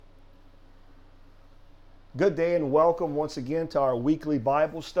Good day and welcome once again to our weekly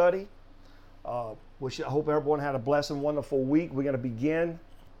Bible study. I hope everyone had a blessed and wonderful week. We're going to begin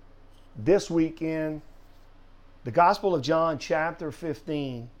this weekend the Gospel of John, chapter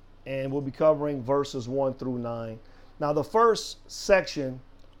 15, and we'll be covering verses 1 through 9. Now, the first section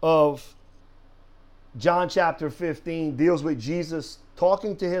of John chapter 15 deals with Jesus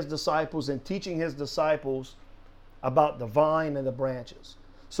talking to his disciples and teaching his disciples about the vine and the branches.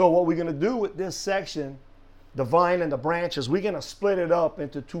 So what we're going to do with this section, the vine and the branches, we're going to split it up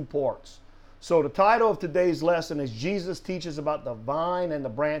into two parts. So the title of today's lesson is Jesus teaches about the vine and the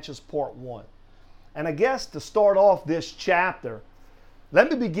branches, part 1. And I guess to start off this chapter,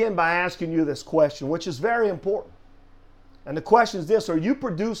 let me begin by asking you this question, which is very important. And the question is this: are you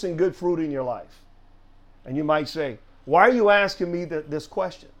producing good fruit in your life? And you might say, why are you asking me this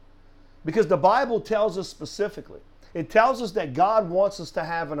question? Because the Bible tells us specifically. It tells us that God wants us to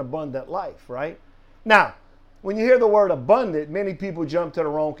have an abundant life, right? Now, when you hear the word abundant, many people jump to the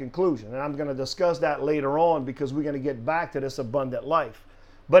wrong conclusion. And I'm going to discuss that later on because we're going to get back to this abundant life.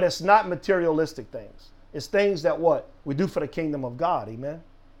 But it's not materialistic things. It's things that what? We do for the kingdom of God, amen?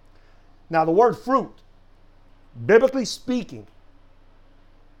 Now, the word fruit, biblically speaking,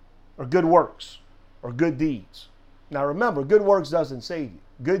 are good works or good deeds. Now, remember, good works doesn't save you.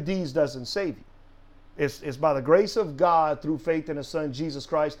 Good deeds doesn't save you. It's by the grace of God through faith in His Son, Jesus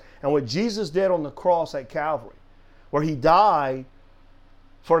Christ, and what Jesus did on the cross at Calvary, where He died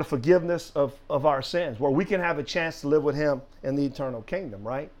for the forgiveness of our sins, where we can have a chance to live with Him in the eternal kingdom,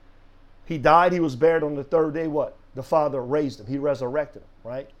 right? He died, He was buried on the third day, what? The Father raised Him. He resurrected Him,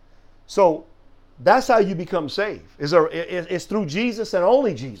 right? So that's how you become saved. It's through Jesus and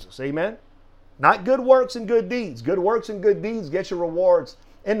only Jesus, amen? Not good works and good deeds. Good works and good deeds get your rewards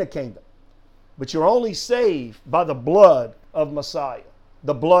in the kingdom. But you're only saved by the blood of Messiah,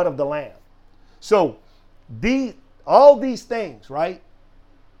 the blood of the Lamb. So all these things, right?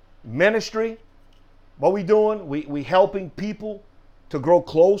 Ministry, what we doing? We helping people to grow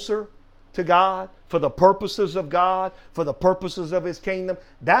closer to God for the purposes of God, for the purposes of His kingdom.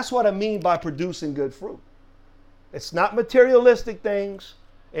 That's what I mean by producing good fruit. It's not materialistic things.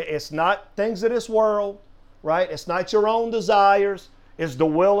 It's not things of this world, right? It's not your own desires. It's the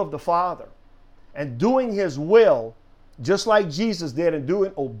will of the Father. And doing His will, just like Jesus did, and do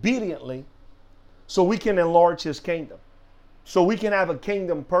it obediently, so we can enlarge His kingdom, so we can have a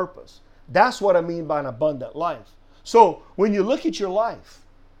kingdom purpose. That's what I mean by an abundant life. So when you look at your life,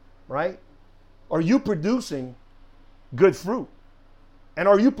 right, are you producing good fruit? And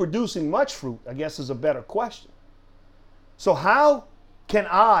are you producing much fruit, I guess is a better question. So how can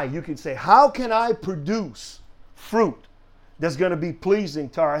how can I produce fruit that's going to be pleasing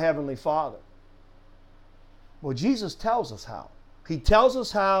to our Heavenly Father? Well, Jesus tells us how. He tells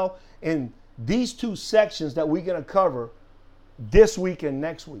us how in these two sections that we're going to cover this week and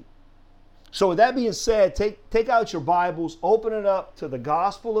next week. So with that being said, take out your Bibles, open it up to the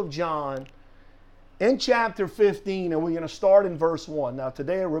Gospel of John in chapter 15, and we're going to start in verse 1. Now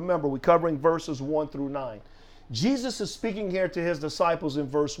today, remember, we're covering verses 1 through 9. Jesus is speaking here to His disciples in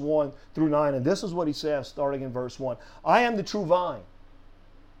verse 1 through 9, and this is what He says starting in verse 1. I am the true vine,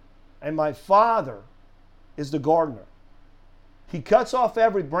 and my Father is the gardener. He cuts off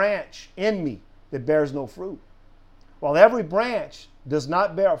every branch in me that bears no fruit. While every branch does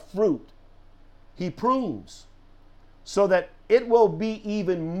not bear fruit, He prunes so that it will be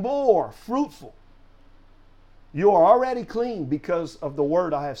even more fruitful. You are already clean because of the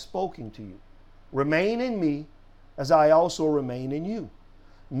word I have spoken to you. Remain in me as I also remain in you.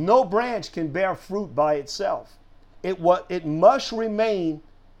 No branch can bear fruit by itself. It must remain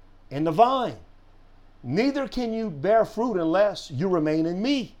in the vine. Neither can you bear fruit unless you remain in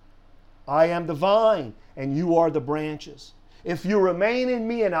me. I am the vine, and you are the branches. If you remain in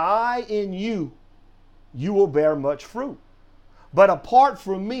me and I in you, you will bear much fruit. But apart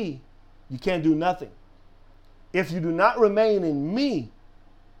from me, you can do nothing. If you do not remain in me,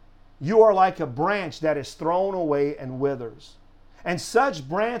 you are like a branch that is thrown away and withers. And such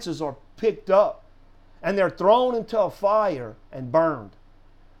branches are picked up, and they're thrown into a fire and burned.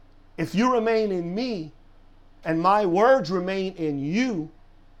 If you remain in me and my words remain in you,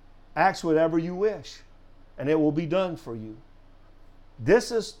 ask whatever you wish, and it will be done for you.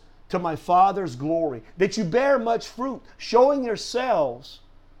 This is to my Father's glory, that you bear much fruit, showing yourselves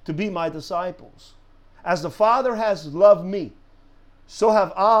to be my disciples. As the Father has loved me, so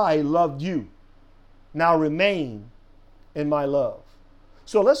have I loved you. Now remain in my love.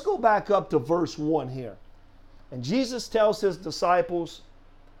 So let's go back up to verse 1 here. And Jesus tells His disciples,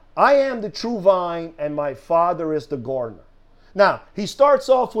 I am the true vine and my Father is the gardener. Now, he starts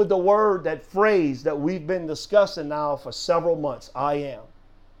off with the word, that phrase that we've been discussing now for several months, I am.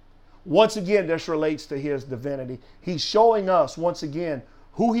 Once again, this relates to his divinity. He's showing us once again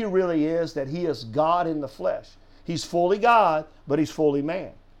who he really is, that he is God in the flesh. He's fully God, but he's fully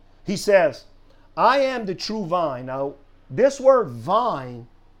man. He says, I am the true vine. Now, this word vine,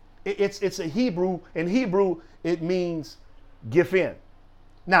 it's a Hebrew. In Hebrew, it means gifen.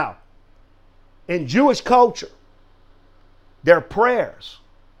 Now, in Jewish culture, their prayers,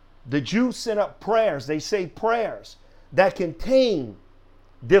 the Jews send up prayers. They say prayers that contain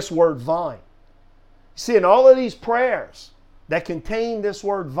this word vine. See, in all of these prayers that contain this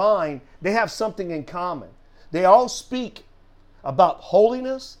word vine, they have something in common. They all speak about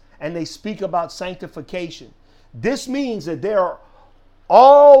holiness and they speak about sanctification. This means that they are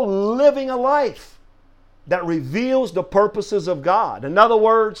all living a life that reveals the purposes of God. In other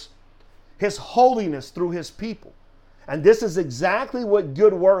words, his holiness through his people. And this is exactly what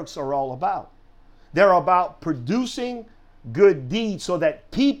good works are all about. They're about producing good deeds so that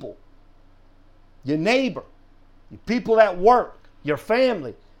people, your neighbor, your people at work, your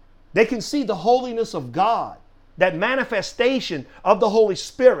family, they can see the holiness of God, that manifestation of the Holy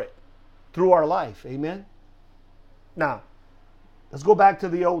Spirit through our life. Amen. Now, let's go back to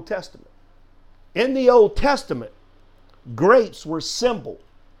the Old Testament. In the Old Testament, grapes were symbol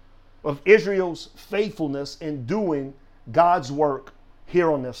of Israel's faithfulness in doing God's work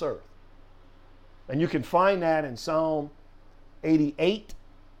here on this earth. And you can find that in Psalm 88,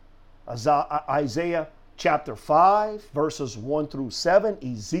 Isaiah chapter 5, verses 1 through 7,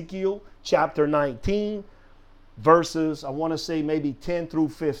 Ezekiel chapter 19, verses, I want to say maybe 10 through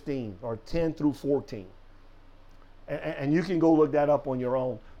 15 or 10 through 14. And you can go look that up on your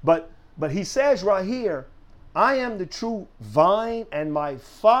own. But he says right here, I am the true vine, and my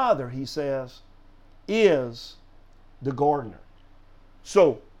Father, he says, is the gardener.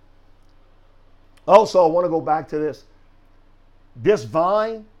 So, also I want to go back to this. This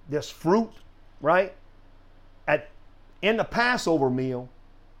vine, this fruit, right? In the Passover meal,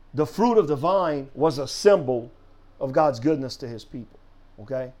 the fruit of the vine was a symbol of God's goodness to his people.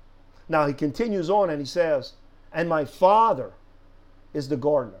 Okay? Now he continues on and he says, and my Father is the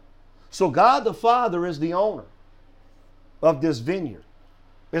gardener. So God the Father is the owner of this vineyard,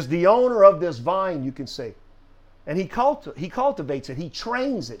 is the owner of this vine, you can say. And he cultivates it, he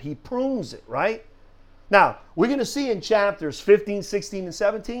trains it, he prunes it, right? Now, we're going to see in chapters 15, 16, and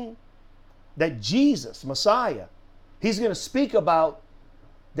 17 that Jesus, Messiah, he's going to speak about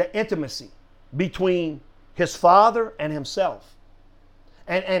the intimacy between his Father and himself.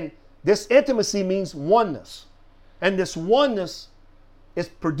 And this intimacy means oneness. And this oneness is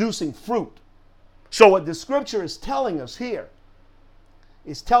producing fruit. So what the scripture is telling us here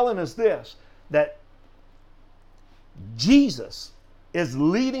is telling us this, that Jesus is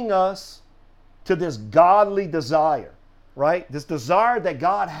leading us to this godly desire, right? This desire that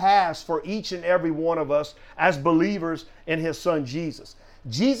God has for each and every one of us as believers in his son Jesus.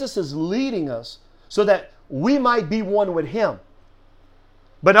 Jesus is leading us so that we might be one with him.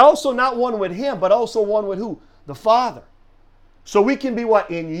 But also not one with him, but also one with who? The Father. So we can be what?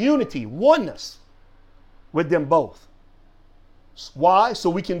 In unity, oneness with them both. Why?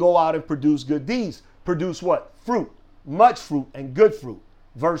 So we can go out and produce good deeds. Produce what? Fruit. Much fruit and good fruit.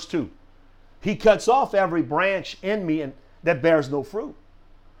 Verse 2. He cuts off every branch in me and that bears no fruit.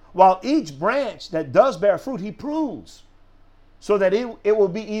 While each branch that does bear fruit, he prunes. So that it will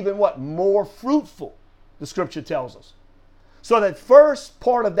be even what? More fruitful, the scripture tells us. So that first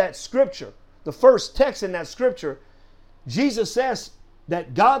part of that scripture, the first text in that scripture, Jesus says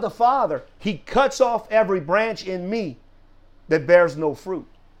that God the Father, he cuts off every branch in me that bears no fruit.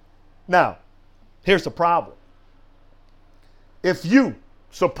 Now, here's the problem. If you,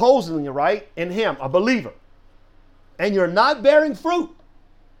 supposedly, right, in him, a believer, and you're not bearing fruit,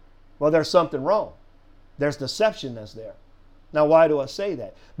 well, there's something wrong. There's deception that's there. Now, why do I say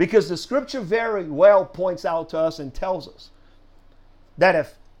that? Because the scripture very well points out to us and tells us that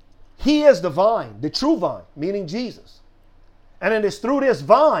if he is the vine, the true vine, meaning Jesus, and it is through this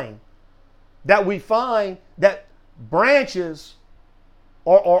vine that we find that branches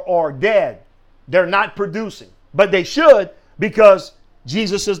are dead. They're not producing. But they should, because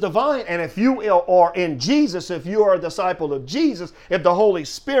Jesus is the vine. And if you are in Jesus, if you are a disciple of Jesus, if the Holy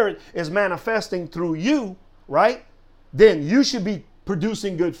Spirit is manifesting through you, right, then you should be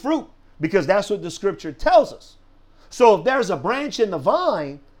producing good fruit, because that's what the scripture tells us. So if there's a branch in the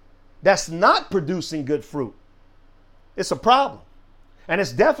vine that's not producing good fruit, it's a problem. And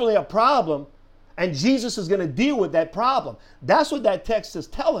it's definitely a problem. And Jesus is going to deal with that problem. That's what that text is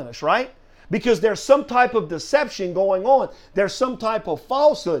telling us, right? Because there's some type of deception going on. There's some type of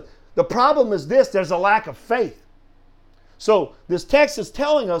falsehood. The problem is this: there's a lack of faith. So this text is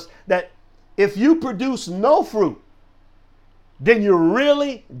telling us that if you produce no fruit, then you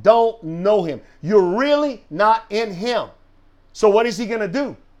really don't know him. You're really not in him. So what is he going to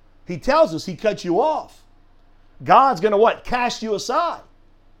do? He tells us he cuts you off. God's going to what? Cast you aside.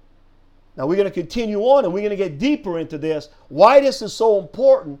 Now we're going to continue on and we're going to get deeper into this. Why this is so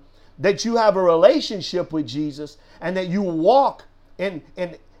important that you have a relationship with Jesus and that you walk in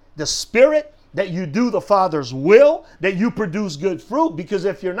the Spirit, that you do the Father's will, that you produce good fruit. Because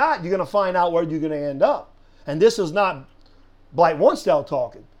if you're not, you're going to find out where you're going to end up. And this is not Blight Onestell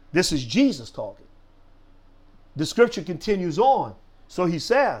talking. This is Jesus talking. The scripture continues on. So he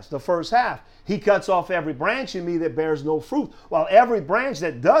says, the first half, he cuts off every branch in me that bears no fruit, while every branch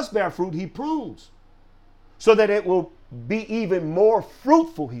that does bear fruit, he prunes, so that it will be even more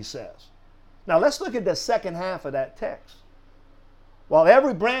fruitful, he says. Now let's look at the second half of that text. While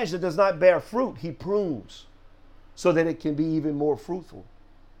every branch that does not bear fruit, he prunes, so that it can be even more fruitful.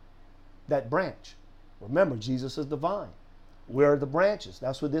 That branch. Remember, Jesus is the vine. Where are the branches?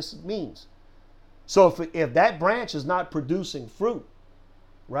 That's what this means. So if that branch is not producing fruit,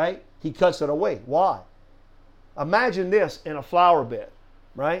 right, he cuts it away. Why? Imagine this in a flower bed,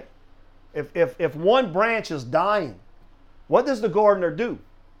 right? If one branch is dying, what does the gardener do?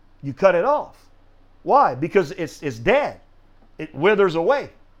 You cut it off. Why? Because it's dead. It withers away.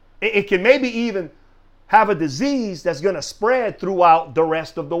 It can maybe even have a disease that's going to spread throughout the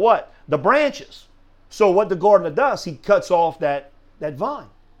rest of the what? The branches. So what the gardener does, he cuts off that vine.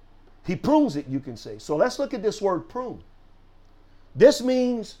 He prunes it, you can say. So let's look at this word prune. This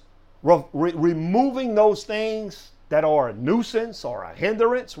means removing those things that are a nuisance or a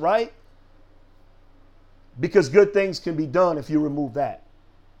hindrance, right? Because good things can be done if you remove that.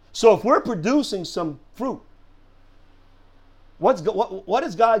 So if we're producing some fruit, what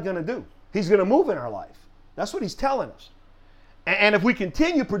is God going to do? He's going to move in our life. That's what he's telling us. And if we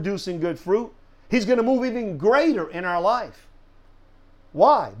continue producing good fruit, he's going to move even greater in our life.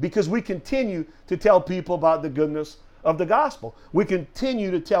 Why? Because we continue to tell people about the goodness of the gospel. We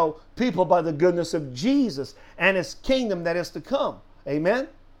continue to tell people about the goodness of Jesus and his kingdom that is to come. Amen?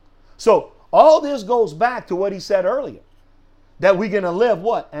 So all this goes back to what he said earlier, that we're going to live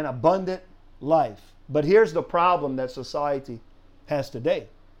what? An abundant life. But here's the problem that society has today.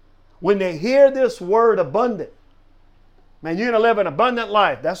 When they hear this word abundant, man, you're going to live an abundant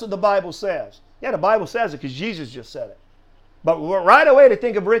life. That's what the Bible says. Yeah, the Bible says it because Jesus just said it. But right away they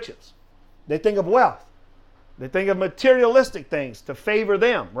think of riches. They think of wealth. They think of materialistic things to favor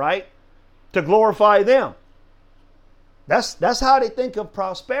them, right? To glorify them. That's how they think of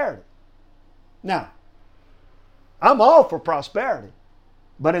prosperity. Now, I'm all for prosperity,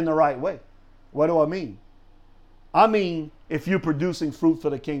 but in the right way. What do I mean? I mean, if you're producing fruit for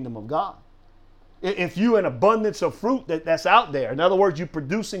the kingdom of God. If you an abundance of fruit that's out there. In other words, you're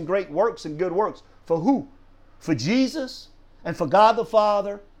producing great works and good works. For who? For Jesus and for God the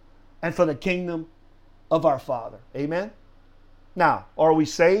Father and for the kingdom of our Father. Amen? Now, are we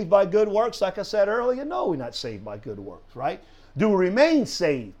saved by good works? Like I said earlier, no, we're not saved by good works, right? Do we remain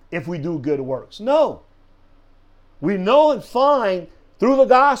saved if we do good works? No. We know and find through the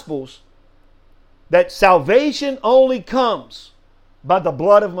Gospels that salvation only comes by the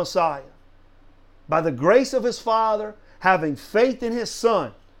blood of Messiah, by the grace of his Father, having faith in his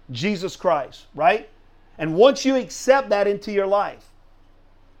Son, Jesus Christ, right? And once you accept that into your life,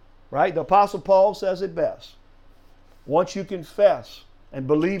 right? The Apostle Paul says it best. Once you confess and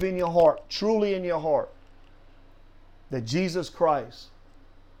believe in your heart, truly in your heart, that Jesus Christ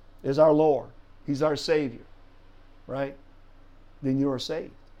is our Lord, he's our Savior, right? Then you are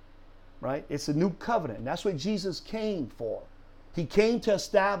saved, right? It's a new covenant. And that's what Jesus came for. He came to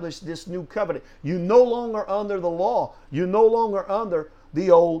establish this new covenant. You no longer under the law. You no longer under the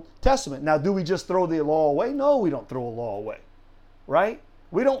Old Testament. Now, do we just throw the law away? No, we don't throw the law away, right?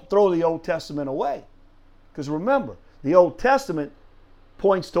 We don't throw the Old Testament away. Because remember, the Old Testament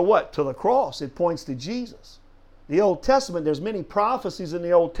points to what? To the cross. It points to Jesus. The Old Testament, there's many prophecies in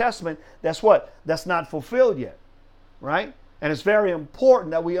the Old Testament that's what? That's not fulfilled yet, right? And it's very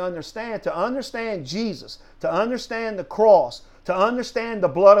important that we understand, to understand Jesus, to understand the cross, to understand the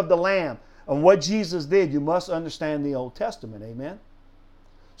blood of the Lamb and what Jesus did, you must understand the Old Testament. Amen?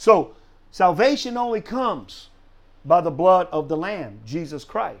 So, salvation only comes by the blood of the Lamb, Jesus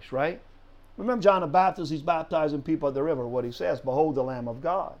Christ, right? Remember John the Baptist, he's baptizing people at the river. What he says, behold the Lamb of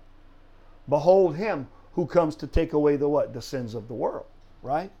God. Behold him who comes to take away the what? The sins of the world,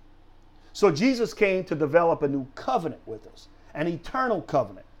 right? So Jesus came to develop a new covenant with us, an eternal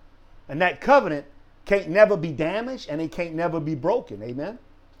covenant. And that covenant can't never be damaged and it can't never be broken. Amen.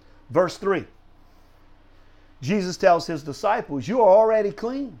 Verse 3. Jesus tells his disciples, you are already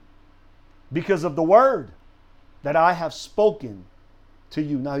clean because of the word that I have spoken to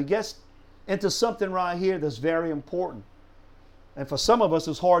you. Now he gets into something right here that's very important. And for some of us,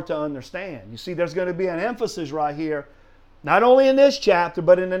 it's hard to understand. You see, there's going to be an emphasis right here, not only in this chapter,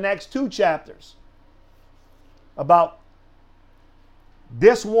 but in the next 2 chapters, about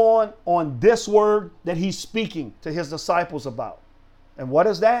this one on this word that he's speaking to his disciples about. And what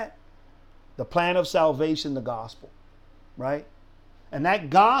is that? The plan of salvation, the gospel, right? And that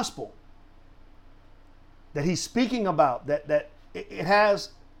gospel that he's speaking about, that it has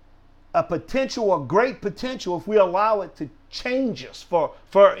a potential, a great potential, if we allow it to change us for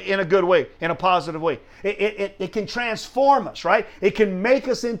in a good way, in a positive way. It can transform us, right? It can make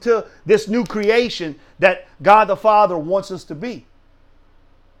us into this new creation that God the Father wants us to be.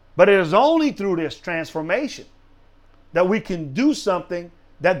 But it is only through this transformation that we can do something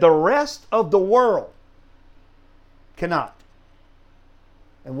that the rest of the world cannot.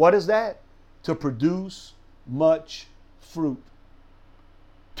 And what is that? To produce much fruit.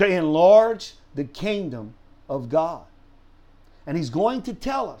 To enlarge the kingdom of God. And he's going to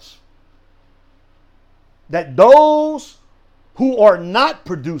tell us that those who are not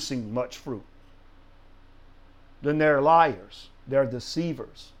producing much fruit, then they're liars, they're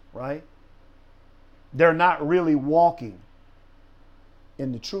deceivers, right? They're not really walking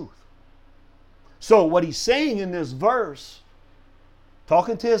in the truth. So what he's saying in this verse,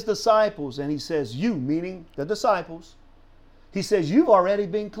 talking to his disciples, and he says, you, meaning the disciples, he says, you've already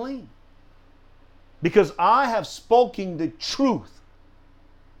been clean because I have spoken the truth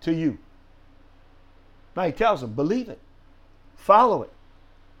to you. Now he tells them, believe it, follow it,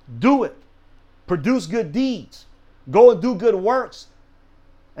 do it, produce good deeds, go and do good works,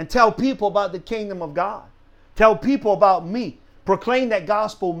 and tell people about the kingdom of God. Tell people about me. Proclaim that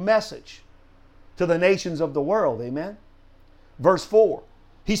gospel message to the nations of the world. Amen. Verse 4.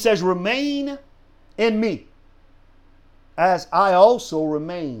 He says, remain in me as I also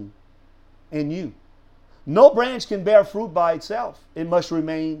remain in you. No branch can bear fruit by itself. It must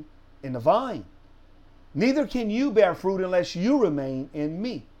remain in the vine. Neither can you bear fruit unless you remain in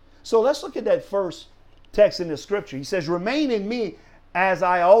me. So let's look at that first text in the scripture. He says, remain in me as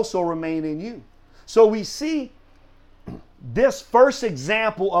I also remain in you. So we see this first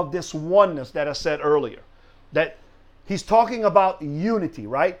example of this oneness that I said earlier, that he's talking about unity,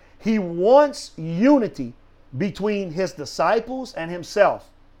 right? He wants unity between his disciples and himself.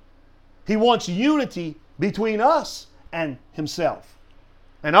 He wants unity between us and himself,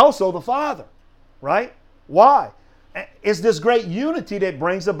 and also the Father, right? Why? It's this great unity that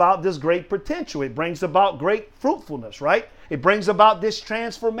brings about this great potential. It brings about great fruitfulness, right? It brings about this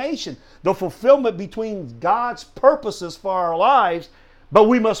transformation, the fulfillment between God's purposes for our lives, but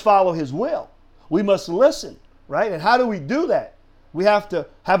we must follow his will. We must listen, right? And how do we do that? We have to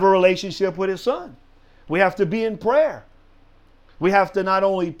have a relationship with his son. We have to be in prayer. We have to not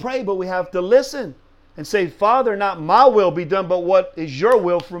only pray, but we have to listen and say, Father, not my will be done, but what is your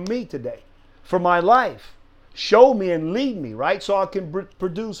will for me today, for my life? Show me and lead me, right? So I can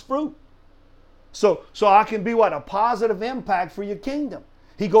produce fruit. So I can be what? A positive impact for your kingdom.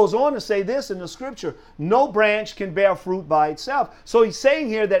 He goes on to say this in the scripture, no branch can bear fruit by itself. So he's saying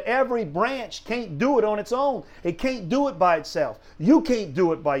here that every branch can't do it on its own. It can't do it by itself. You can't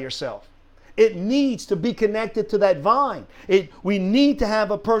do it by yourself. It needs to be connected to that vine. We need to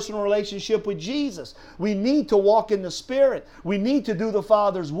have a personal relationship with Jesus. We need to walk in the Spirit. We need to do the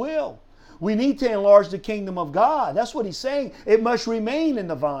Father's will. We need to enlarge the kingdom of God. That's what he's saying. It must remain in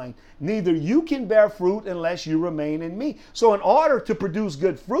the vine. Neither you can bear fruit unless you remain in me. So in order to produce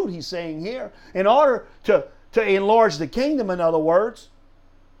good fruit, he's saying here, in order to enlarge the kingdom, in other words,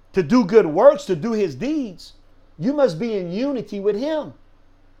 to do good works, to do his deeds, you must be in unity with him.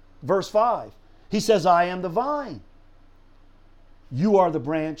 Verse 5, he says, I am the vine. You are the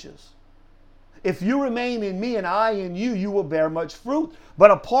branches. If you remain in me and I in you, you will bear much fruit.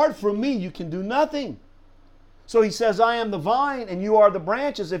 But apart from me, you can do nothing. So he says, I am the vine and you are the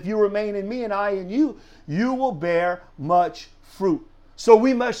branches. If you remain in me and I in you, you will bear much fruit. So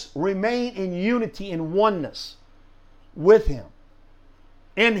we must remain in unity, in oneness with him,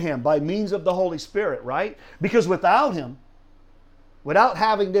 in him, by means of the Holy Spirit, right? Because without him, without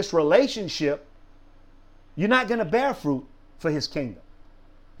having this relationship, you're not going to bear fruit for his kingdom.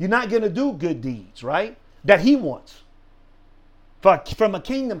 You're not going to do good deeds, right? That he wants from a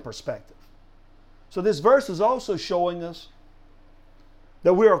kingdom perspective. So this verse is also showing us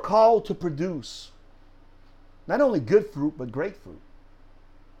that we are called to produce not only good fruit, but great fruit.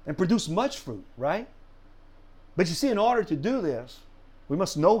 and produce much fruit, right? But you see, in order to do this, we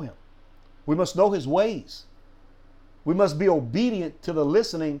must know him. We must know his ways. We must be obedient to the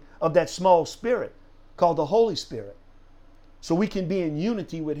listening of that small spirit called the Holy Spirit, so we can be in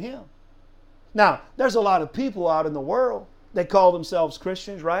unity with him. Now, there's a lot of people out in the world that call themselves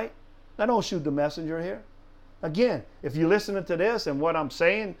Christians, right? Now, don't shoot the messenger here. Again, if you're listening to this and what I'm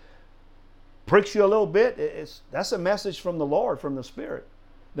saying pricks you a little bit, that's a message from the Lord, from the Spirit.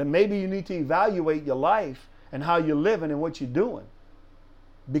 Then maybe you need to evaluate your life and how you're living and what you're doing.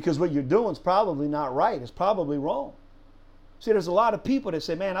 Because what you're doing is probably not right. It's probably wrong. See, there's a lot of people that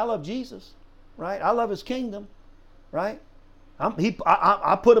say, man, I love Jesus, right? I love his kingdom, right?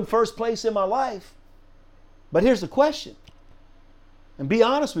 I put him first place in my life. But here's the question. And be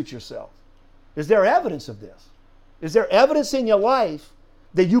honest with yourself. Is there evidence of this? Is there evidence in your life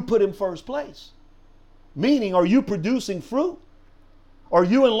that you put him first place? Meaning, are you producing fruit? Are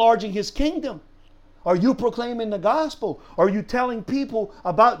you enlarging his kingdom? Are you proclaiming the gospel? Are you telling people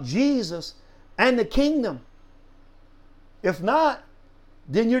about Jesus and the kingdom? If not,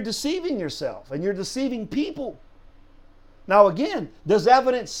 then you're deceiving yourself and you're deceiving people. Now again, does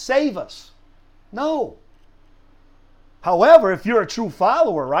evidence save us? No. However, if you're a true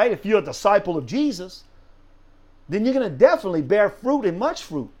follower, right? If you're a disciple of Jesus, then you're going to definitely bear fruit and much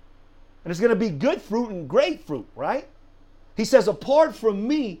fruit. And it's going to be good fruit and great fruit, right? He says, apart from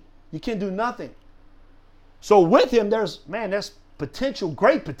me, you can do nothing. So with him, there's potential,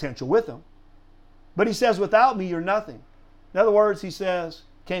 great potential with him. But he says, without me, you're nothing. In other words, he says,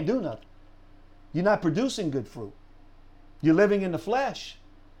 can't do nothing. You're not producing good fruit. You're living in the flesh.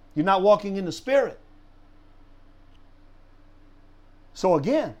 You're not walking in the Spirit. So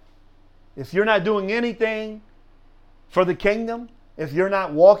again, if you're not doing anything for the kingdom, if you're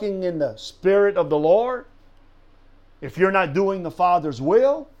not walking in the Spirit of the Lord, if you're not doing the Father's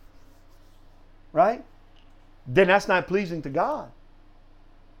will, right, then that's not pleasing to God.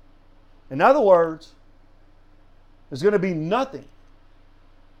 In other words, there's going to be nothing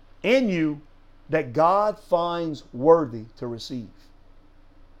in you that God finds worthy to receive.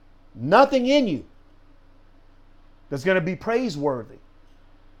 Nothing in you that's going to be praiseworthy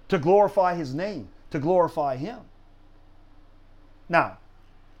to glorify his name, to glorify him. Now,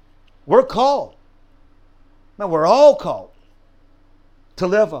 we're called. Now, we're all called to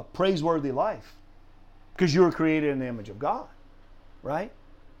live a praiseworthy life because you were created in the image of God, right?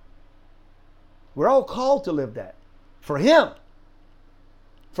 We're all called to live that for him,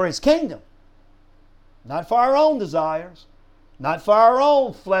 for his kingdom. Not for our own desires, not for our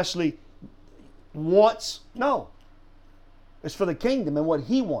own fleshly wants. No. It's for the kingdom and what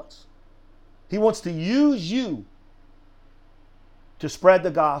he wants. He wants to use you to spread the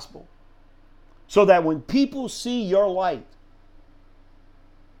gospel so that when people see your light,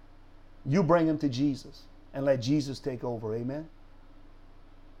 you bring them to Jesus and let Jesus take over. Amen?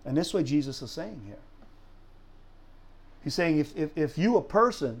 And this is what Jesus is saying here. He's saying if you a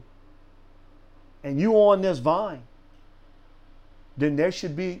person and you on this vine, then there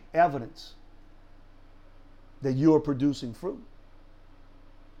should be evidence that you are producing fruit.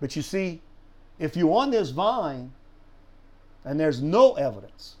 But you see, if you're on this vine and there's no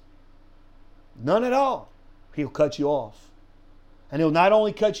evidence, none at all, he'll cut you off. And he'll not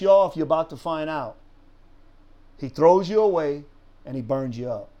only cut you off, you're about to find out. He throws you away and he burns you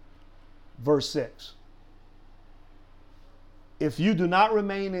up. Verse 6. If you do not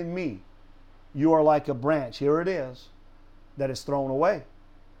remain in me, you are like a branch, here it is, that is thrown away,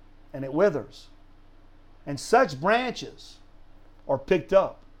 and it withers. And such branches are picked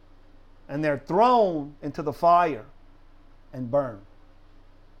up, and they're thrown into the fire and burned.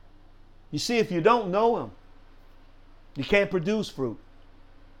 You see, if you don't know him, you can't produce fruit.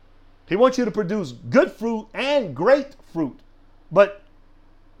 He wants you to produce good fruit and great fruit. But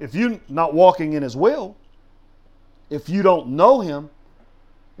if you're not walking in his will, if you don't know him,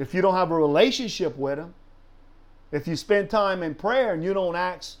 if you don't have a relationship with him, if you spend time in prayer and you don't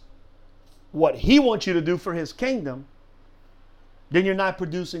ask what he wants you to do for his kingdom, then you're not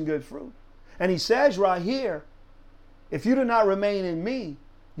producing good fruit. And he says right here, if you do not remain in me,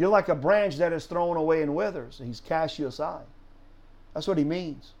 you're like a branch that is thrown away and withers, and he's cast you aside. That's what he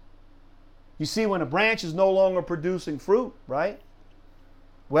means. You see, when a branch is no longer producing fruit, right?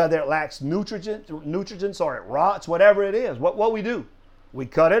 Whether it lacks nutrients or it rots, whatever it is, what we do? We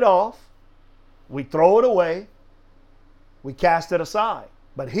cut it off, we throw it away, we cast it aside.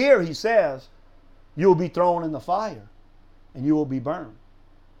 But here he says, you will be thrown in the fire and you will be burned.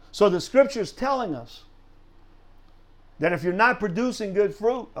 So the scripture is telling us that if you're not producing good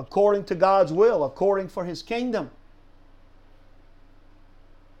fruit according to God's will, according for his kingdom,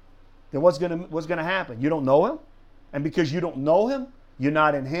 then what's gonna happen? You don't know him, and because you don't know him, you're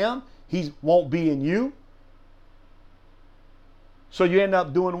not in him. He won't be in you. So you end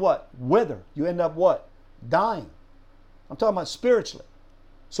up doing what? Wither. You end up what? Dying. I'm talking about spiritually.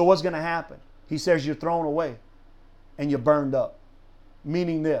 So what's going to happen? He says you're thrown away and you're burned up.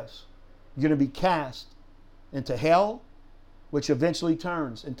 Meaning this, you're going to be cast into hell, which eventually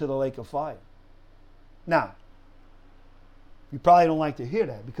turns into the lake of fire. Now, you probably don't like to hear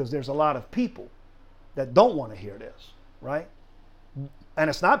that because there's a lot of people that don't want to hear this, right? And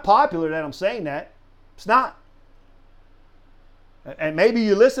it's not popular that I'm saying that. It's not. And maybe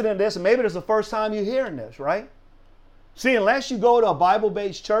you're listening to this and maybe it's the first time you're hearing this, right? See, unless you go to a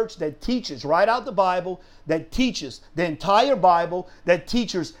Bible-based church that teaches right out the Bible, that teaches the entire Bible, that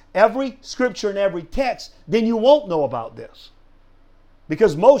teaches every scripture and every text, then you won't know about this.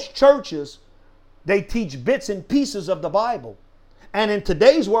 Because most churches, they teach bits and pieces of the Bible. And in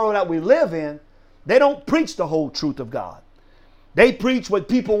today's world that we live in, they don't preach the whole truth of God. They preach what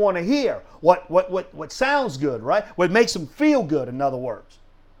people want to hear, what sounds good, right? What makes them feel good, in other words.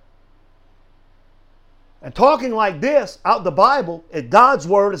 And talking like this out the Bible, it's God's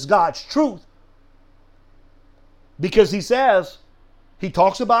word, it's God's truth. Because he says, he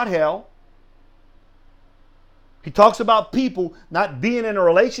talks about hell. He talks about people not being in a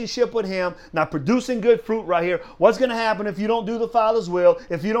relationship with him, not producing good fruit right here. What's going to happen if you don't do the Father's will?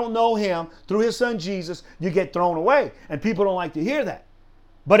 If you don't know him through his son Jesus, you get thrown away. And people don't like to hear that.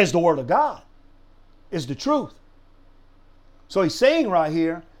 But it's the word of God. It's the truth. So he's saying right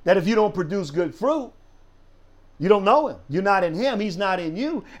here that if you don't produce good fruit, you don't know him. You're not in him. He's not in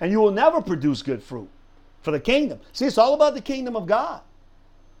you. And you will never produce good fruit for the kingdom. See, it's all about the kingdom of God.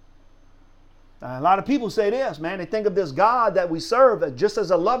 A lot of people say this, man. They think of this God that we serve just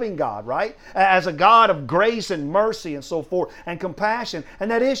as a loving God, right? As a God of grace and mercy and so forth and compassion. And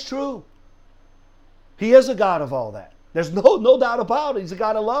that is true. He is a God of all that. There's no doubt about it. He's a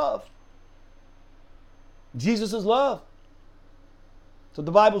God of love. Jesus is love. That's what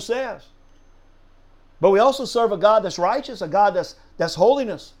the Bible says. But we also serve a God that's righteous, a God that's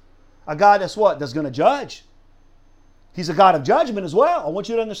holiness, a God that's what? That's going to judge. He's a God of judgment as well. I want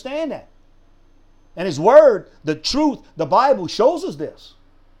you to understand that. And his word, the truth, the Bible shows us this.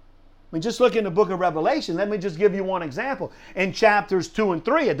 I mean, just look in the book of Revelation. Let me just give you one example. In chapters 2 and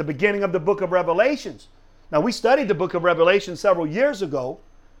 3, at the beginning of the book of Revelations. Now, we studied the book of Revelation several years ago.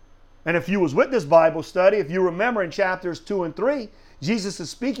 And if you was with this Bible study, if you remember in chapters 2 and 3, Jesus is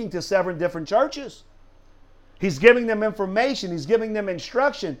speaking to 7 different churches. He's giving them information. He's giving them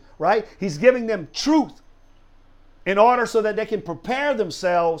instruction, right? He's giving them truth in order so that they can prepare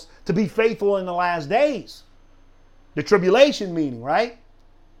themselves to be faithful in the last days. The tribulation meaning, right?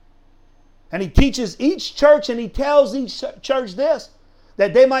 And he teaches each church and he tells each church this,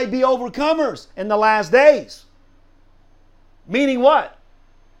 that they might be overcomers in the last days. Meaning what?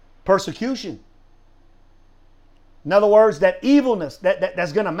 Persecution. In other words, that evilness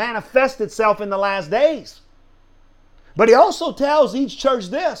that's going to manifest itself in the last days. But he also tells each church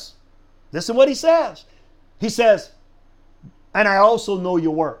this. Listen what he says. He says, and I also know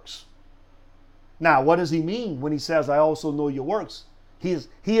your works. Now, what does he mean when he says, I also know your works? He is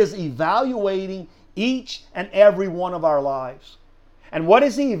evaluating each and every one of our lives. And what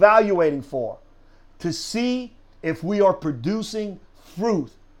is he evaluating for? To see if we are producing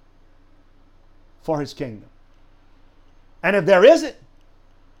fruit for his kingdom. And if there isn't,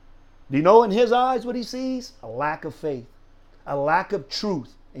 do you know in his eyes what he sees? A lack of faith, a lack of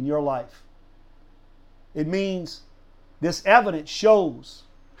truth in your life. It means this evidence shows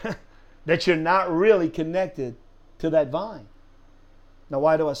that you're not really connected to that vine. Now,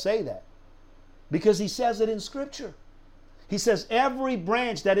 why do I say that? Because he says it in Scripture. He says every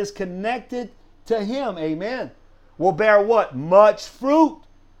branch that is connected to him, amen, will bear what? Much fruit.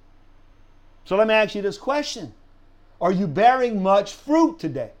 So let me ask you this question. Are you bearing much fruit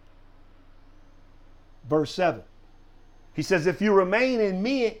today? Verse 7. He says, if you remain in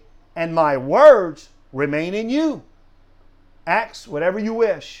me and my words remain in you, ask whatever you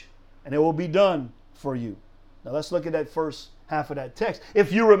wish and it will be done for you. Now let's look at that first half of that text.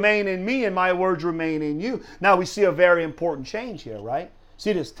 If you remain in me and my words remain in you. Now we see a very important change here, right?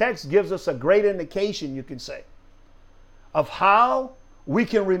 See, this text gives us a great indication, you can say, of how we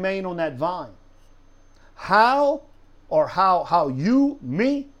can remain on that vine. How you,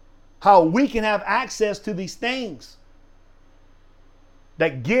 me, how we can have access to these things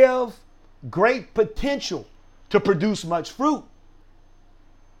that give great potential to produce much fruit.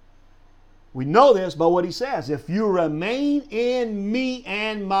 We know this by what he says. If you remain in me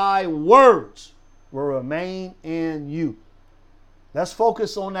and my words will remain in you. Let's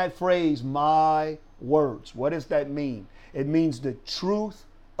focus on that phrase, my words. What does that mean? It means the truth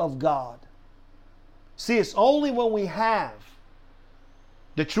of God. See, it's only when we have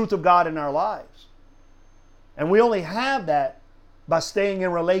the truth of God in our lives. And we only have that by staying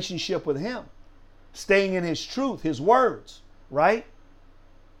in relationship with Him, staying in His truth, His words, right?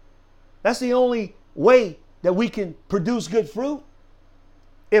 That's the only way that we can produce good fruit.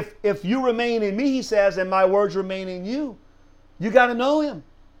 If you remain in me, He says, and my words remain in you, you got to know Him.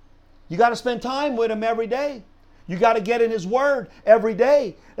 You got to spend time with Him every day. You got to get in His Word every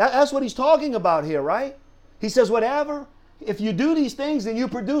day. That's what He's talking about here, right? He says, whatever, if you do these things, then you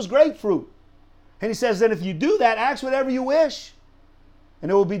produce great fruit. And He says, then if you do that, ask whatever you wish, and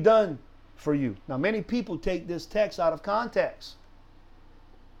it will be done for you. Now, many people take this text out of context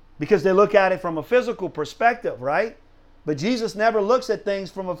because they look at it from a physical perspective, right? But Jesus never looks at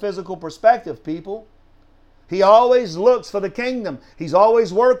things from a physical perspective, people. He always looks for the kingdom. He's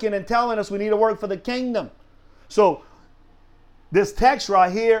always working and telling us we need to work for the kingdom. So this text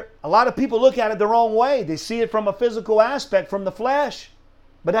right here, a lot of people look at it the wrong way. They see it from a physical aspect, from the flesh.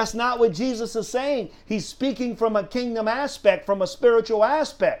 But that's not what Jesus is saying. He's speaking from a kingdom aspect, from a spiritual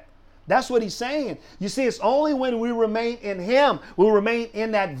aspect. That's what He's saying. You see, it's only when we remain in Him, we remain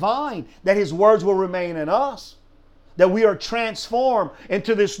in that vine, that His words will remain in us. That we are transformed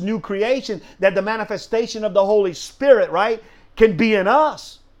into this new creation, that the manifestation of the Holy Spirit, right, can be in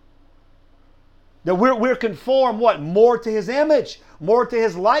us. That we're conformed, what? More to His image, more to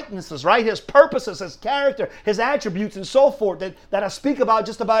His likenesses, right? His purposes, His character, His attributes, and so forth that I speak about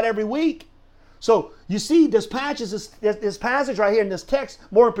just about every week. So you see, this passage right here in this text,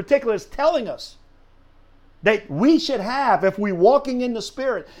 more in particular, is telling us that we should have, if we're walking in the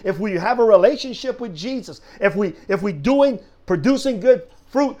Spirit, if we have a relationship with Jesus, if we producing good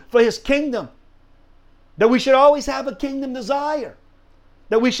fruit for His kingdom, that we should always have a kingdom desire.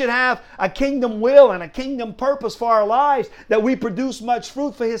 That we should have a kingdom will and a kingdom purpose for our lives, that we produce much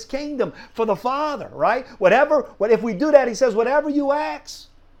fruit for His kingdom, for the Father, right? If we do that, He says, whatever you ask,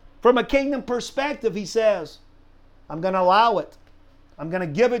 from a kingdom perspective, He says, I'm going to allow it. I'm going to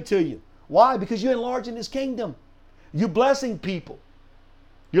give it to you. Why? Because you're enlarging His kingdom. You're blessing people.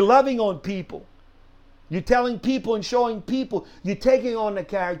 You're loving on people. You're telling people and showing people. You're taking on the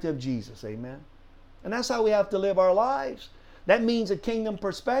character of Jesus. Amen. And that's how we have to live our lives. That means a kingdom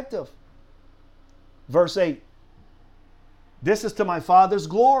perspective. Verse 8. This is to my Father's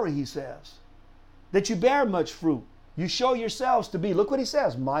glory, He says, that you bear much fruit. You show yourselves to be, look what He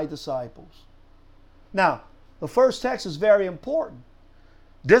says, my disciples. Now, the first text is very important.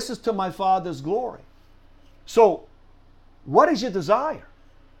 This is to my Father's glory. So, what is your desire?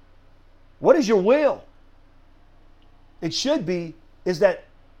 What is your will? It should be is that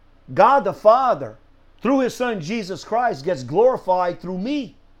God the Father, through His Son Jesus Christ, gets glorified through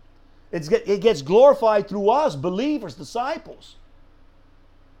me. It gets glorified through us, believers, disciples.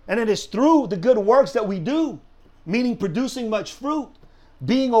 And it is through the good works that we do, meaning producing much fruit,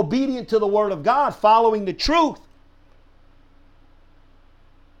 being obedient to the Word of God, following the truth,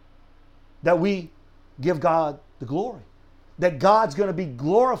 that we give God the glory. That God's going to be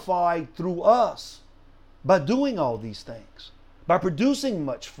glorified through us by doing all these things, by producing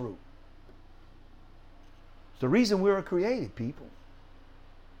much fruit. It's the reason we were created, people.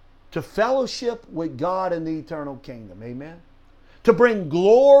 To fellowship with God in the eternal kingdom. Amen. To bring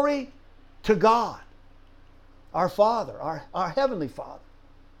glory to God, our Father, our Heavenly Father.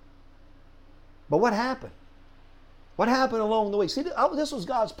 But what happened? What happened along the way? See, this was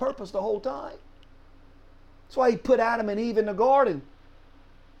God's purpose the whole time. That's why He put Adam and Eve in the garden.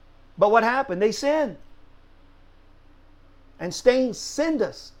 But what happened? They sinned. And sin sinned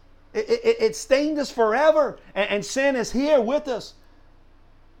us. It stained us forever. And sin is here with us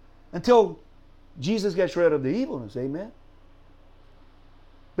until Jesus gets rid of the evilness. Amen.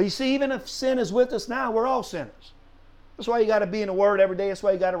 But you see, even if sin is with us now, we're all sinners. That's why you got to be in the Word every day. That's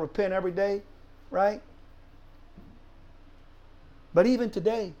why you got to repent every day. Right? But even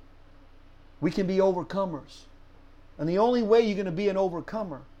today, we can be overcomers. And the only way you're going to be an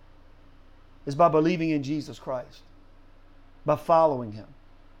overcomer is by believing in Jesus Christ, by following Him,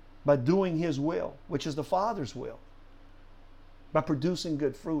 by doing His will, which is the Father's will, by producing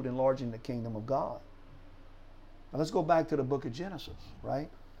good fruit, enlarging the kingdom of God. Now let's go back to the book of Genesis, right?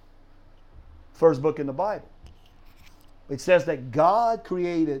 First book in the Bible. It says that God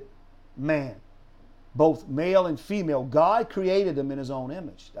created man, both male and female. God created them in His own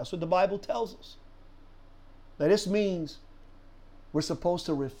image. That's what the Bible tells us. Now this means we're supposed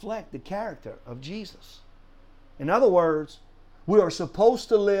to reflect the character of Jesus. In other words, we are supposed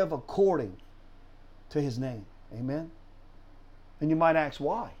to live according to His name. Amen? And you might ask,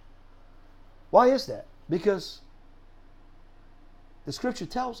 why? Why is that? Because the Scripture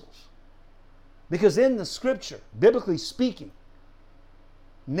tells us. Because in the Scripture, biblically speaking,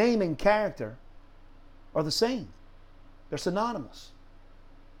 name and character are the same. They're synonymous.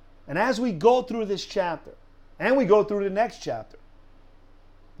 And as we go through this chapter, and we go through the next chapter,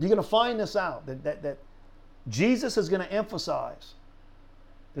 you're going to find this out, that Jesus is going to emphasize,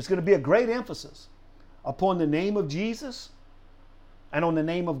 there's going to be a great emphasis upon the name of Jesus and on the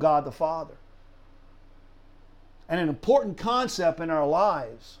name of God the Father. And an important concept in our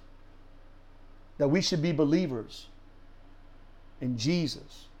lives, that we should be believers in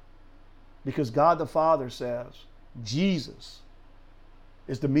Jesus. Because God the Father says Jesus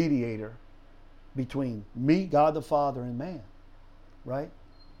is the mediator between me, God the Father, and man. Right?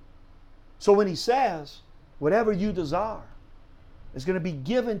 So when he says, whatever you desire is going to be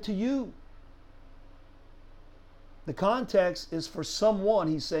given to you, the context is for someone,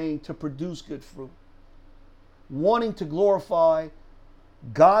 he's saying, to produce good fruit. Wanting to glorify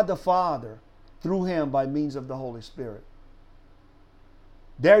God the Father through him by means of the Holy Spirit.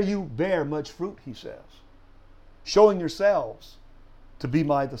 There you bear much fruit, he says, showing yourselves to be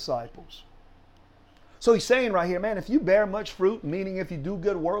my disciples. So he's saying right here, man, if you bear much fruit, meaning if you do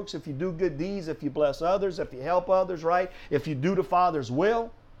good works, if you do good deeds, if you bless others, if you help others, right? If you do the Father's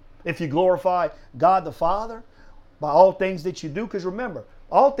will, if you glorify God the Father by all things that you do. Because remember,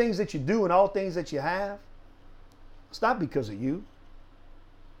 all things that you do and all things that you have, it's not because of you.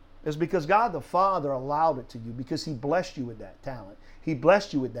 It's because God the Father allowed it to you, because he blessed you with that talent. He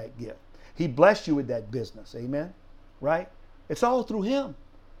blessed you with that gift. He blessed you with that business. Amen? Right? It's all through him.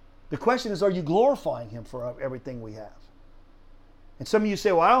 The question is, are you glorifying him for everything we have? And some of you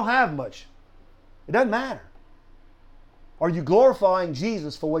say, well, I don't have much. It doesn't matter. Are you glorifying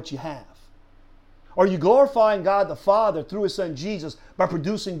Jesus for what you have? Are you glorifying God the Father through his Son Jesus by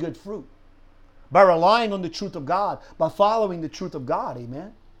producing good fruit? By relying on the truth of God, by following the truth of God,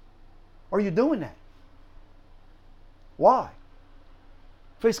 amen? Are you doing that? Why?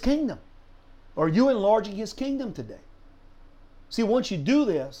 For his kingdom. Are you enlarging his kingdom today? See, once you do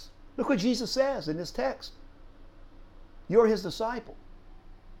this, look what Jesus says in this text. You're his disciple.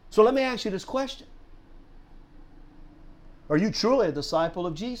 So let me ask you this question. Are you truly a disciple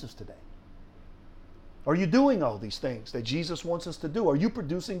of Jesus today? Are you doing all these things that Jesus wants us to do? Are you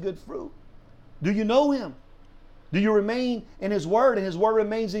producing good fruit? Do you know him? Do you remain in his word and his word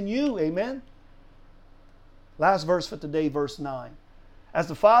remains in you? Amen? Last verse for today, verse 9. As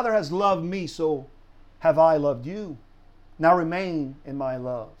the Father has loved me, so have I loved you. Now remain in my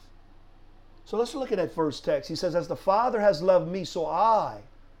love. So let's look at that first text. He says, as the Father has loved me, so I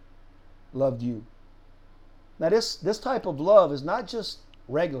loved you. Now this type of love is not just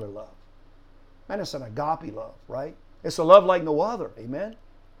regular love. Man, it's an agape love, right? It's a love like no other. Amen?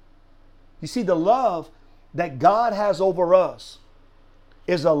 You see, the love that God has over us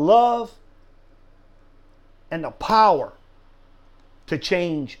is a love and the power to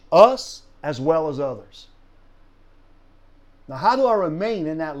change us as well as others. Now, how do I remain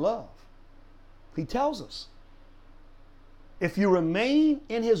in that love? He tells us. If you remain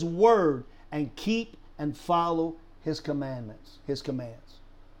in his word and keep and follow his commandments, his commands.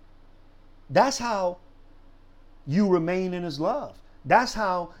 That's how you remain in his love. That's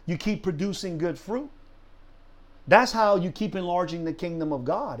how you keep producing good fruit. That's how you keep enlarging the kingdom of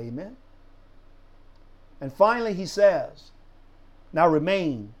God. Amen. And finally, he says, now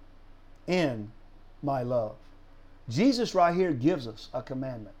remain in my love. Jesus right here gives us a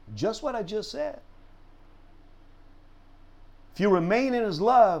commandment. Just what I just said. If you remain in his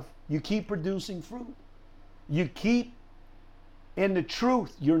love, you keep producing fruit. You keep in the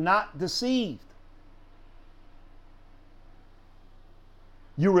truth. You're not deceived.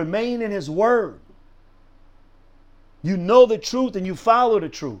 You remain in his word. You know the truth and you follow the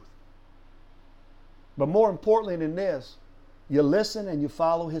truth. But more importantly than this, you listen and you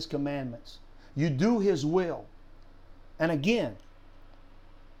follow his commandments. You do his will. And again,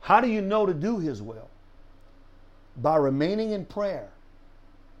 how do you know to do his will? By remaining in prayer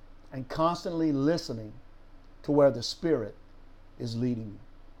and constantly listening to where the Spirit is leading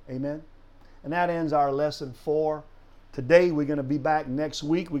you. Amen? And that ends our lesson 4. Today we're going to be back next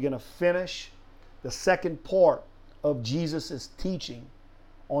week. We're going to finish the second part of Jesus' teaching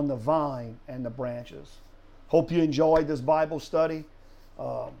on the vine and the branches. Hope you enjoyed this Bible study.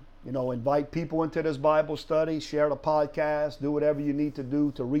 Invite people into this Bible study. Share the podcast. Do whatever you need to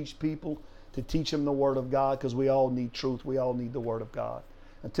do to reach people, to teach them the Word of God, because we all need truth. We all need the Word of God.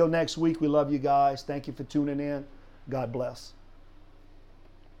 Until next week, we love you guys. Thank you for tuning in. God bless.